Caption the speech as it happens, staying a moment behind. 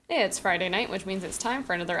It's Friday night, which means it's time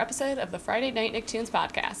for another episode of the Friday Night Nicktoons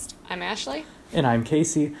podcast. I'm Ashli. And I'm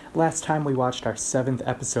Casey. Last time we watched our 7th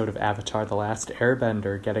episode of Avatar: The Last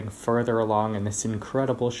Airbender, getting further along in this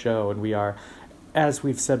incredible show, and we are, as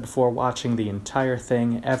we've said before, watching the entire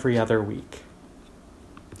thing every other week.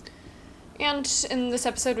 And in this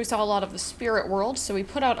episode, we saw a lot of the spirit world, so we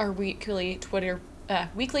put out our weekly Twitter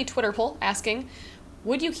poll asking,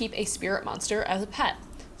 would you keep a spirit monster as a pet?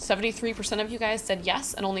 73% of you guys said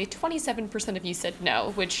yes, and only 27% of you said no,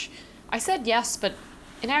 which I said yes, but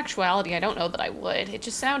in actuality, I don't know that I would. It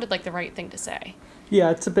just sounded like the right thing to say. Yeah,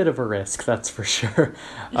 it's a bit of a risk, that's for sure.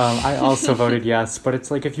 I also voted yes, but it's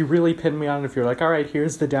like if you really pin me on it, if you're like, all right,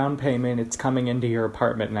 here's the down payment, it's coming into your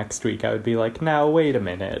apartment next week, I would be like, now, wait a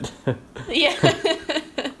minute. Yeah.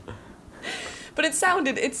 But it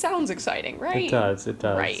sounds exciting, right? It does.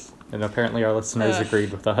 Right. And apparently our listeners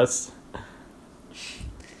agreed with us.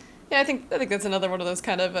 Yeah, I think that's another one of those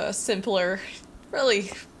kind of simpler, really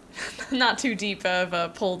not too deep of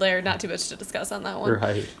a pull there, not too much to discuss on that one.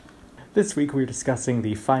 Right. This week we're discussing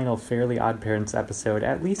the final Fairly Oddparents episode,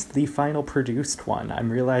 at least the final produced one. I'm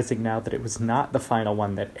realizing now that it was not the final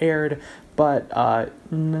one that aired, but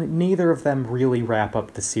neither of them really wrap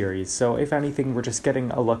up the series. So if anything, we're just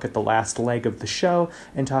getting a look at the last leg of the show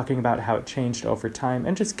and talking about how it changed over time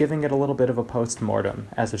and just giving it a little bit of a post-mortem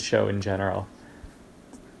as a show in general.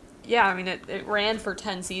 Yeah, I mean, it ran for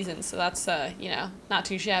 10 seasons, so that's, not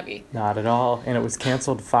too shabby. Not at all. And it was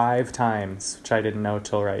canceled 5 times, which I didn't know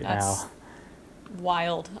till now.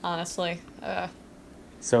 Wild, honestly.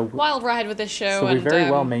 So wild ride with this show. So we very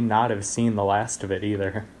well may not have seen the last of it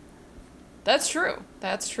either. That's true.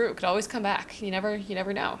 Could always come back. You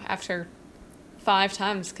never know. After 5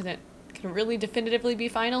 times, can it really definitively be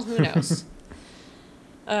final? Who knows?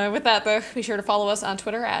 With that, though, be sure to follow us on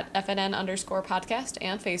Twitter at FNN_podcast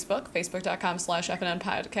and Facebook.com/FNN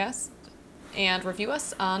podcast, and review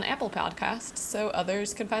us on Apple Podcasts so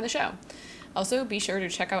others can find the show. Also, be sure to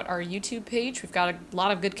check out our YouTube page. We've got a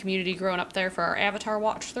lot of good community growing up there for our Avatar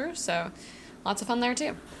watch-through, so lots of fun there,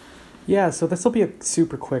 too. Yeah, so this will be a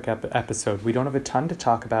super quick episode. We don't have a ton to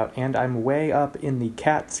talk about, and I'm way up in the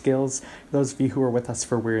Catskills. Those of you who are with us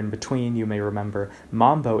for We're in Between, you may remember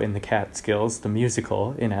Mambo in the Catskills, the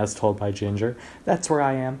musical in As Told by Ginger. That's where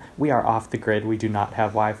I am. We are off the grid. We do not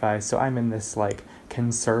have Wi-Fi, so I'm in this,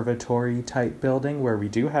 conservatory-type building where we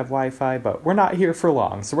do have Wi-Fi, but we're not here for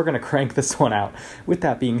long, so we're going to crank this one out. With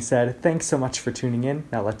that being said, thanks so much for tuning in.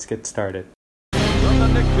 Now let's get started. From the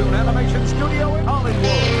Nicktoon Animation Studio in Hollywood.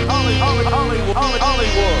 Hollywood.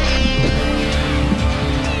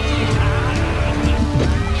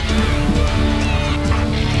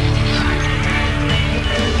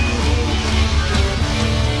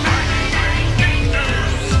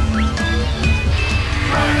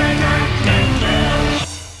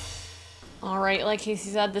 Alright, like Casey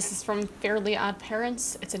said, this is from Fairly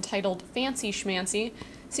Oddparents. It's entitled Fancy Schmancy.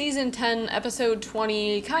 Season 10, Episode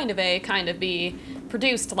 20, Kind of A, Kind of B,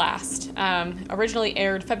 produced last. Originally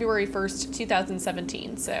aired February 1st,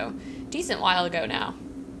 2017, so decent while ago now.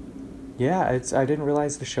 Yeah, I didn't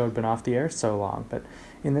realize the show had been off the air so long, but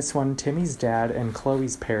in this one, Timmy's dad and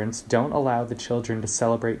Chloe's parents don't allow the children to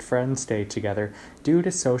celebrate Friends Day together due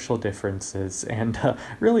to social differences, and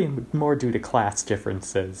really more due to class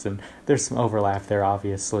differences, and there's some overlap there,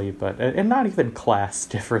 obviously, but and not even class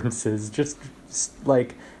differences, just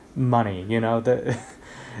money,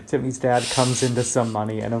 Timmy's dad comes into some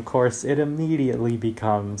money, and of course it immediately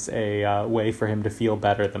becomes a way for him to feel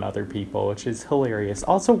better than other people, which is hilarious.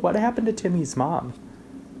 Also, what happened to Timmy's mom?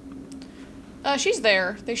 She's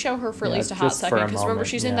there. They show her for at least a hot second, because remember,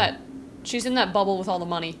 she's in that bubble with all the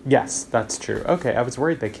money. Yes, that's true. Okay, I was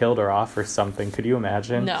worried they killed her off or something. Could you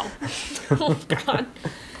imagine? No. Oh, God.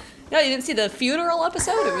 No, you didn't see the funeral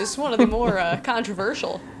episode? It was one of the more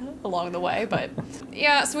controversial along the way, but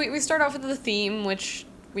yeah, so we start off with the theme, which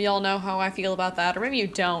we all know how I feel about that, or maybe you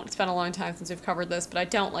don't. It's been a long time since we've covered this, but I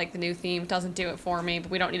don't like the new theme. It doesn't do it for me,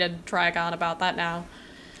 but we don't need to drag on about that now.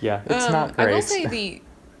 Yeah, it's not great. I will say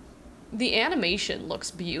the animation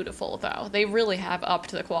looks beautiful, though. They really have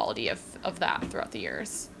upped the quality of that throughout the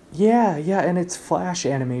years. Yeah, and it's flash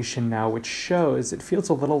animation now, which shows. It feels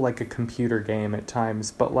a little like a computer game at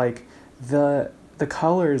times, but the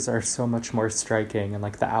colors are so much more striking, and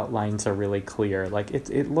the outlines are really clear.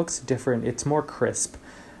 It looks different. It's more crisp.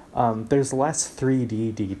 There's less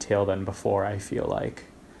 3D detail than before, I feel like.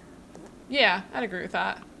 Yeah, I'd agree with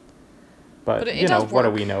that. But what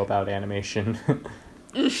do we know about animation?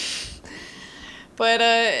 But,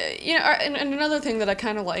 and another thing that I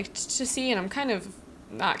kind of liked to see, and I'm kind of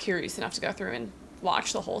not curious enough to go through and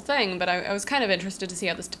watch the whole thing, but I was kind of interested to see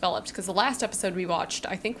how this developed, because the last episode we watched,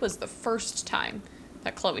 I think, was the first time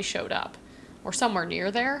that Chloe showed up, or somewhere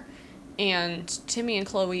near there, and Timmy and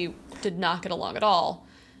Chloe did not get along at all.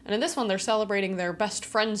 And in this one, they're celebrating their best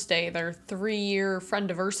friend's day, their 3-year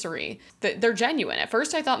friendiversary. They're genuine. At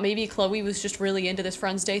first, I thought maybe Chloe was just really into this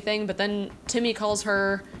friend's day thing, but then Timmy calls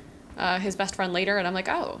her his best friend later, and I'm like,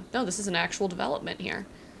 oh, no, this is an actual development here.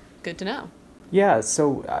 Good to know. Yeah,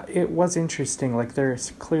 so it was interesting. Like, they're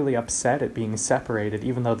clearly upset at being separated,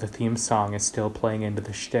 even though the theme song is still playing into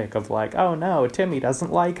the shtick of, like, oh no, Timmy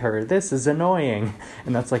doesn't like her, this is annoying.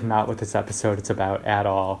 And that's, like, not what this episode is about at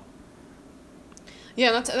all.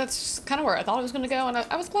 Yeah, that's kind of where I thought it was going to go, and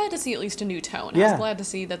I was glad to see at least a new tone. Yeah. I was glad to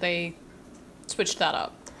see that they switched that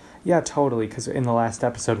up. Yeah, totally, because in the last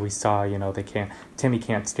episode we saw, Timmy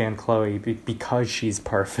can't stand Chloe because she's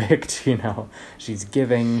perfect, She's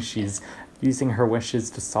giving, she's using her wishes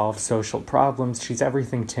to solve social problems, she's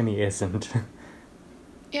everything Timmy isn't.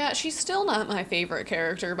 Yeah, she's still not my favorite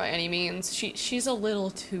character by any means. She's a little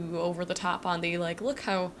too over the top on the, like, look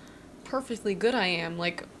how perfectly good I am,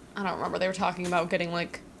 like... I don't remember. They were talking about getting,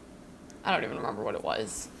 like, I don't even remember what it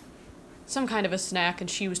was. Some kind of a snack, and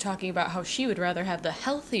she was talking about how she would rather have the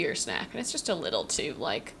healthier snack. And it's just a little too,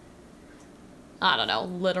 like, I don't know,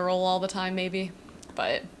 literal all the time, maybe.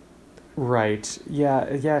 But... Right.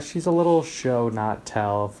 Yeah, she's a little show, not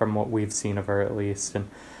tell, from what we've seen of her, at least.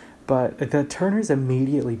 But the Turners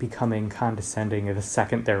immediately becoming condescending the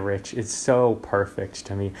second they're rich is so perfect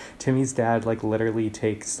to me. Timmy's dad, like, literally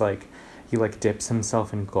takes, like... He, like, dips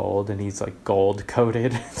himself in gold, and he's, like,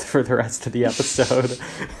 gold-coated for the rest of the episode.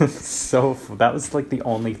 So, that was, like, the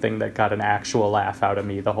only thing that got an actual laugh out of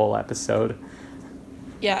me the whole episode.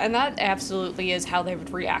 Yeah, and that absolutely is how they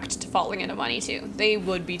would react to falling into money, too. They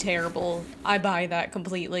would be terrible. I buy that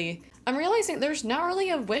completely. I'm realizing there's not really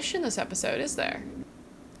a wish in this episode, is there?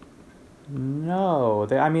 No.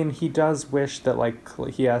 He does wish that,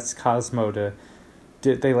 like, he asks Cosmo to...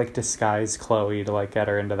 Did they, like, disguise Chloe to, like, get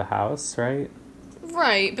her into the house, right?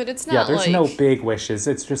 Right, but it's not, yeah, there's no big wishes.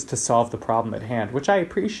 It's just to solve the problem at hand, which I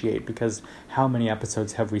appreciate, because how many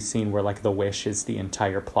episodes have we seen where, like, the wish is the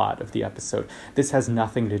entire plot of the episode? This has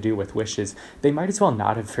nothing to do with wishes. They might as well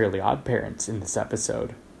not have Fairly Oddparents in this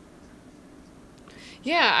episode.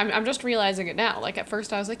 Yeah, I'm just realizing it now. Like, at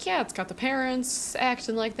first I was like, yeah, it's got the parents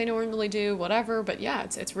acting like they normally do, whatever, but yeah,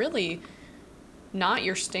 it's really not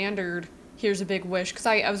your standard... Here's a big wish, because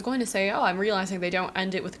I was going to say, I'm realizing they don't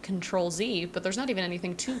end it with Control-Z, but there's not even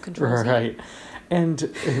anything to Control-Z. Right.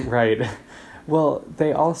 And, right. Well,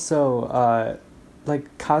 they also,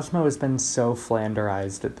 like, Cosmo has been so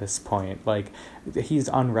flanderized at this point. Like, he's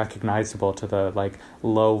unrecognizable to the, like,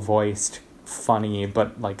 low-voiced, funny,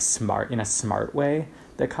 but, like, smart, in a smart way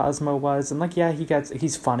that Cosmo was. And, like, yeah,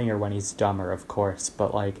 he's funnier when he's dumber, of course,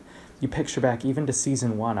 but, like... You picture back even to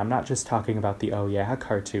season 1, I'm not just talking about the Oh Yeah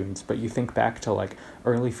cartoons, but you think back to, like,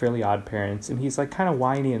 early Fairly Oddparents, and he's, like, kind of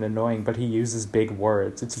whiny and annoying, but he uses big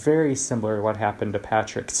words. It's very similar to what happened to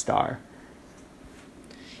Patrick Star.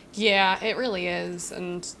 Yeah, it really is,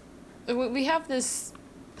 and we have this...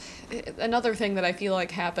 Another thing that I feel like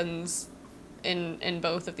happens in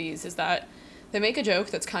both of these is that they make a joke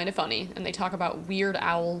that's kind of funny, and they talk about Weird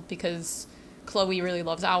Owl because... Chloe really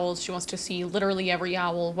loves owls. She wants to see literally every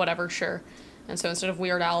owl, whatever, sure. And so instead of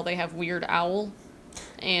Weird Owl, they have Weird Owl.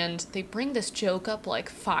 And they bring this joke up like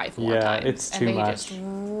 5 more times. Yeah, it's too much. And they just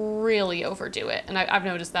really overdo it. And I've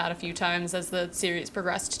noticed that a few times as the series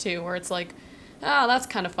progressed too, where it's like, oh, that's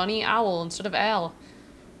kind of funny, owl instead of owl.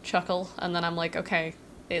 Chuckle. And then I'm like, okay,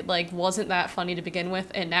 it like wasn't that funny to begin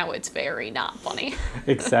with, and now it's very not funny.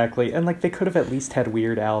 Exactly. And like they could have at least had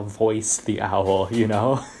Weird Al voice the owl,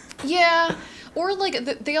 Yeah, or, like,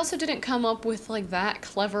 they also didn't come up with, like, that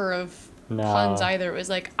clever of puns either. It was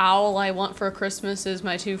like, owl I want for Christmas is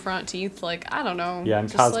my 2 front teeth. Like, I don't know. Yeah,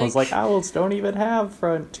 and Cosmo's like, owls don't even have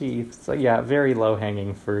front teeth. So, yeah, very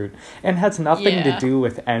low-hanging fruit. And has nothing to do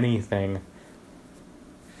with anything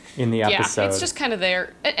in the episode. Yeah, it's just kind of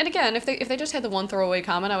there. And again, if they just had the one throwaway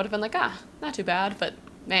comment, I would have been like, not too bad. But,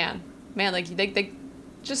 man, like, they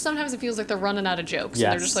just sometimes it feels like they're running out of jokes. Yes.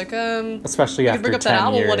 And they're just like, especially after bring up 10 that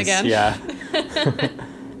owl years. one again. Yeah.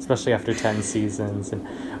 Especially after 10 seasons. And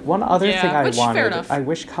one other thing I wanted, I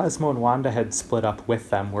wish Cosmo and Wanda had split up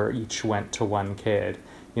with them, where each went to one kid.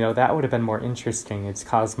 That would have been more interesting. It's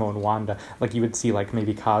Cosmo and Wanda. Like, you would see, like,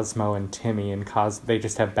 maybe Cosmo and Timmy, and they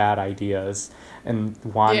just have bad ideas. And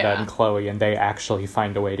Wanda and Chloe, and they actually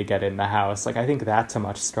find a way to get in the house. Like, I think that's a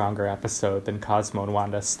much stronger episode than Cosmo and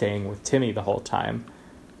Wanda staying with Timmy the whole time.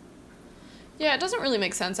 Yeah, it doesn't really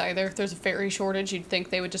make sense either. If there's a fairy shortage, you'd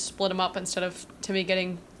think they would just split them up instead of Timmy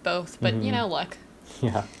getting both. But, look,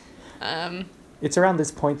 Yeah. Um, It's around this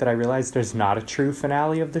point that I realized there's not a true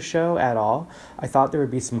finale of the show at all. I thought there would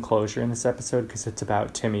be some closure in this episode because it's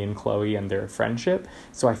about Timmy and Chloe and their friendship,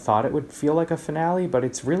 so I thought it would feel like a finale, but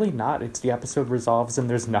it's really not. It's the episode resolves and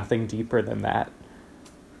there's nothing deeper than that.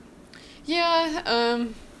 yeah,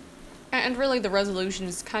 and really the resolution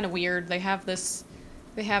is kind of weird. They have this,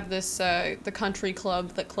 the country club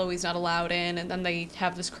that Chloe's not allowed in, and then they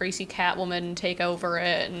have this crazy Catwoman take over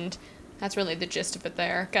it, and that's really the gist of it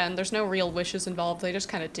there. Again, there's no real wishes involved. They just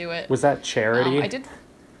kind of do it. Was that Charity? I did.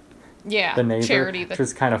 Yeah, the neighbor, Charity. Which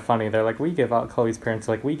was kind of funny. They're like, Chloe's parents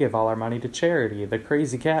are like, we give all our money to Charity, the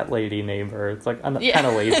crazy cat lady neighbor. It's like a kind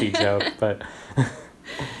of lazy joke, but...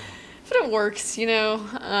 But it works, you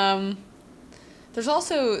know. There's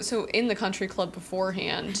also, so in the country club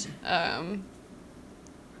beforehand,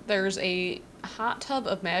 there's a hot tub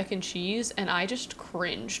of mac and cheese, and I just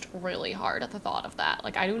cringed really hard at the thought of that.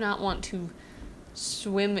 Like, I do not want to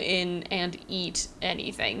swim in and eat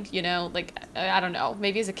anything, you know? Like, I don't know.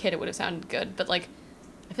 Maybe as a kid it would have sounded good, but, like,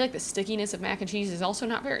 I feel like the stickiness of mac and cheese is also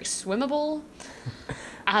not very swimmable.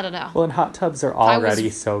 I don't know. Well, and hot tubs are already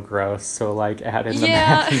so gross, so, like, add in the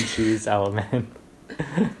mac and cheese element.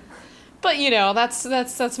 But, you know,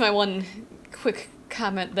 that's my one quick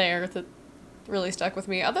comment there that really stuck with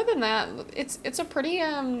me. Other than that, it's a pretty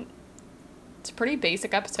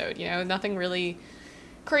basic episode, you know. Nothing really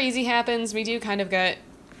crazy happens. We do kind of get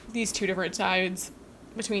these two different sides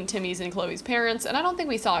between Timmy's and Chloe's parents, and I don't think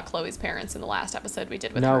we saw Chloe's parents in the last episode we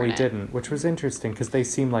did with her. No, we didn't, which was interesting because they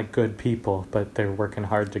seem like good people, but they're working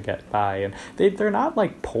hard to get by, and they're not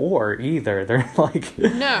like poor either. They're like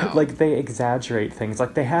like they exaggerate things.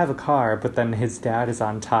 Like they have a car, but then his dad is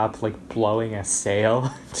on top, like blowing a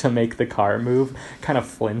sail to make the car move. Kind of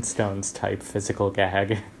Flintstones type physical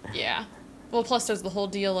gag. Yeah. Well, plus there's the whole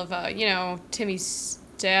deal of you know, Timmy's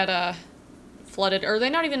dad flooded, or are they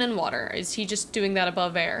not even in water? Is he just doing that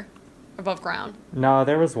above ground? No,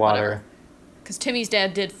 there was water. Because Timmy's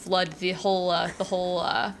dad did flood the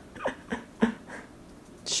whole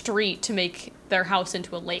street to make their house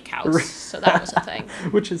into a lake house, so that was a thing.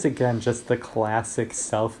 Which is again just the classic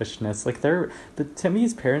selfishness. Like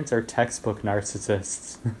Timmy's parents are textbook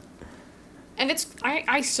narcissists. And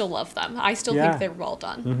I still love them. I still think they're well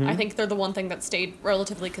done. Mm-hmm. I think they're the one thing that stayed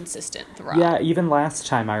relatively consistent throughout. Yeah, even last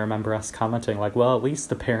time I remember us commenting, like, well, at least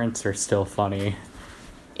the parents are still funny.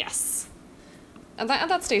 Yes. And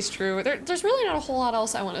that stays true. There's really not a whole lot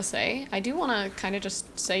else I want to say. I do want to kind of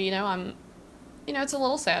just say, you know, it's a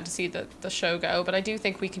little sad to see the show go, but I do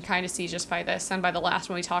think we can kind of see just by this and by the last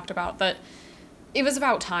one we talked about that it was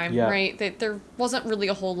about time, right? That there wasn't really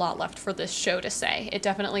a whole lot left for this show to say. It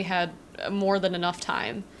definitely had more than enough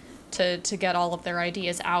time to get all of their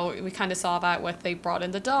ideas out. We kind of saw that with they brought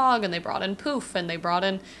in the dog, and they brought in Poof, and they brought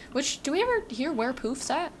in... Which, do we ever hear where Poof's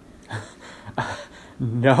at?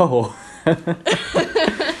 No.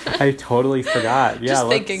 I totally forgot. Yeah, just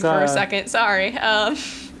thinking for a second. Sorry.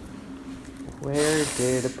 Where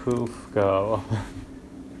did Poof go?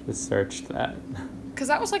 Just searched that. Because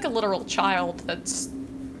that was like a literal child that's...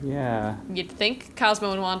 Yeah. You'd think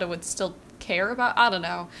Cosmo and Wanda would still care about... I don't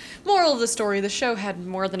know. Moral of the story, the show had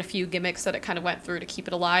more than a few gimmicks that it kind of went through to keep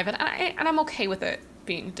it alive, and I'm okay with it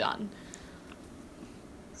being done.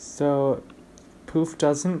 So, Poof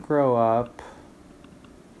doesn't grow up.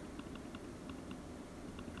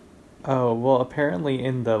 Oh, well, apparently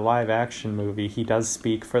in the live-action movie, he does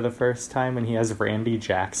speak for the first time, and he has Randy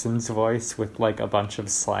Jackson's voice with, like, a bunch of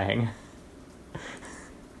slang.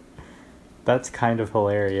 That's kind of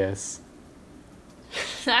hilarious.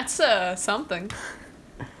 That's something.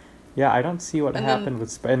 Yeah, I don't see what happened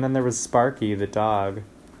with... And then there was Sparky, the dog,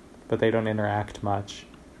 but they don't interact much.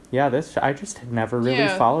 Yeah, I just had never really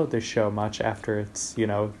followed this show much after its, you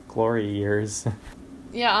know, glory years.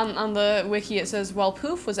 Yeah, on the wiki it says, while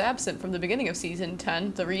Poof was absent from the beginning of season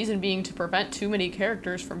 10, the reason being to prevent too many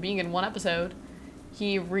characters from being in one episode,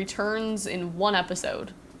 he returns in one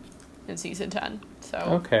episode in season 10. So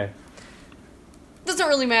okay. Doesn't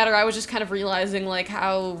really matter. I was just kind of realizing, like,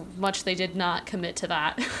 how much they did not commit to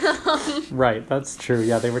that. Right, that's true.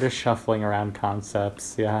 Yeah, they were just shuffling around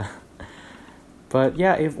concepts, yeah. But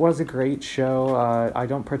yeah, it was a great show. I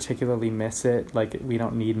don't particularly miss it. Like, we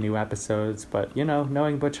don't need new episodes, but, you know,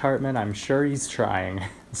 knowing Butch Hartman, I'm sure he's trying.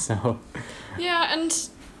 So. Yeah, and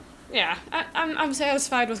yeah, I'm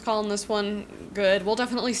satisfied with calling this one good. We'll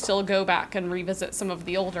definitely still go back and revisit some of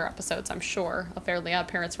the older episodes, I'm sure, of Fairly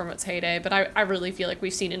Oddparents from its heyday, but I really feel like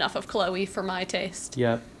we've seen enough of Chloe for my taste.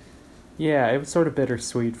 Yep. Yeah, it was sort of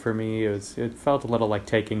bittersweet for me. It felt a little like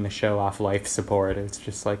taking the show off life support. It's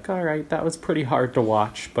just like, all right, that was pretty hard to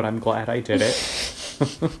watch, but I'm glad I did it.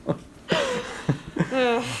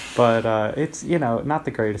 But it's, not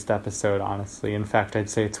the greatest episode, honestly. In fact, I'd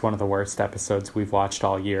say it's one of the worst episodes we've watched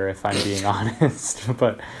all year, if I'm being honest.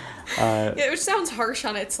 But yeah, which sounds harsh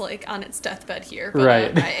on its deathbed here, but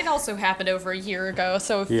right. It also happened over a year ago,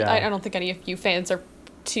 so I don't think any of you fans are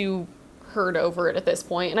too hurt over it at this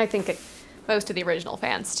point, and I think most of the original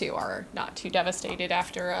fans too are not too devastated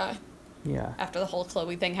after the whole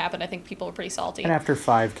Chloe thing happened. I think people were pretty salty. And after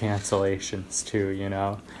 5 cancellations, too,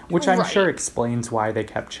 Which I'm sure explains why they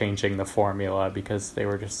kept changing the formula, because they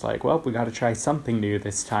were just like, well, we gotta try something new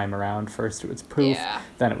this time around. First it was Poof,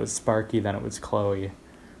 then it was Sparky, then it was Chloe.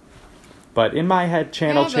 But in my head,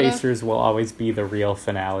 Channel Chasers will always be the real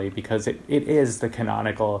finale, because it is the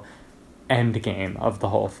canonical end game of the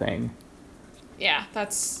whole thing. Yeah,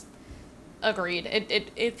 that's agreed.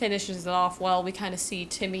 It finishes it off well. We kind of see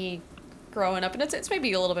Timmy growing up, and it's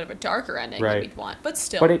maybe a little bit of a darker ending than we'd want, but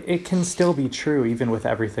still. But it can still be true, even with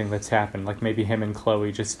everything that's happened. Like, maybe him and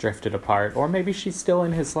Chloe just drifted apart, or maybe she's still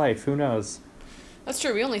in his life. Who knows? That's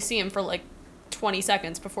true. We only see him for, 20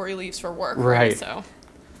 seconds before he leaves for work, right? So.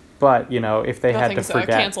 But, if they had to forget...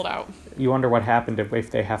 canceled out. You wonder what happened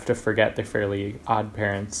if they have to forget the Fairly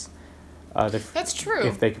Oddparents. That's true.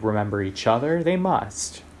 If they remember each other, they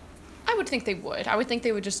must. I would think they would. I would think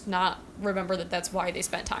they would just not remember that's why they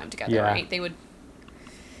spent time together, right? They would...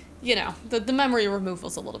 the memory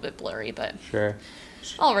removal's a little bit blurry, but... Sure.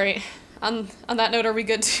 All right. On that note, are we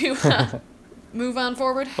good to move on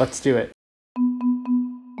forward? Let's do it.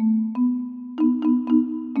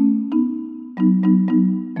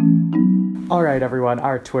 All right, everyone,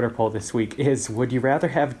 our Twitter poll this week is, would you rather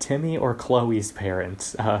have Timmy or Chloe's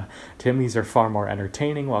parents? Timmy's are far more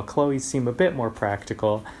entertaining, while Chloe's seem a bit more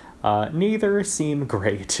practical. Neither seem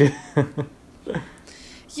great.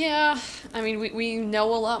 Yeah, I mean, we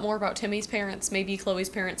know a lot more about Timmy's parents. Maybe Chloe's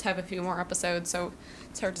parents have a few more episodes, so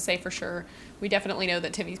it's hard to say for sure. We definitely know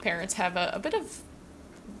that Timmy's parents have a bit of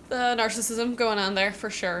narcissism going on there, for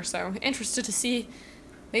sure, so interested to see.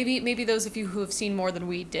 Maybe those of you who have seen more than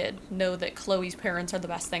we did know that Chloe's parents are the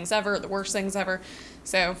best things ever, the worst things ever.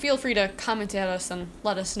 So feel free to comment at us and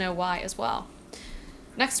let us know why as well.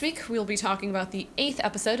 Next week, we'll be talking about the 8th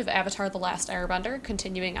episode of Avatar: The Last Airbender,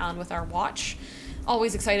 continuing on with our watch.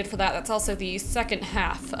 Always excited for that. That's also the second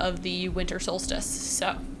half of the winter solstice,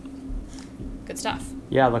 so good stuff.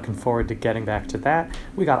 Yeah, looking forward to getting back to that.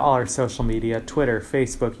 We got all our social media, Twitter,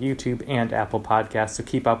 Facebook, YouTube, and Apple Podcasts, so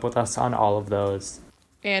keep up with us on all of those.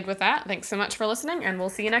 And with that, thanks so much for listening, and we'll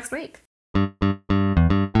see you next week.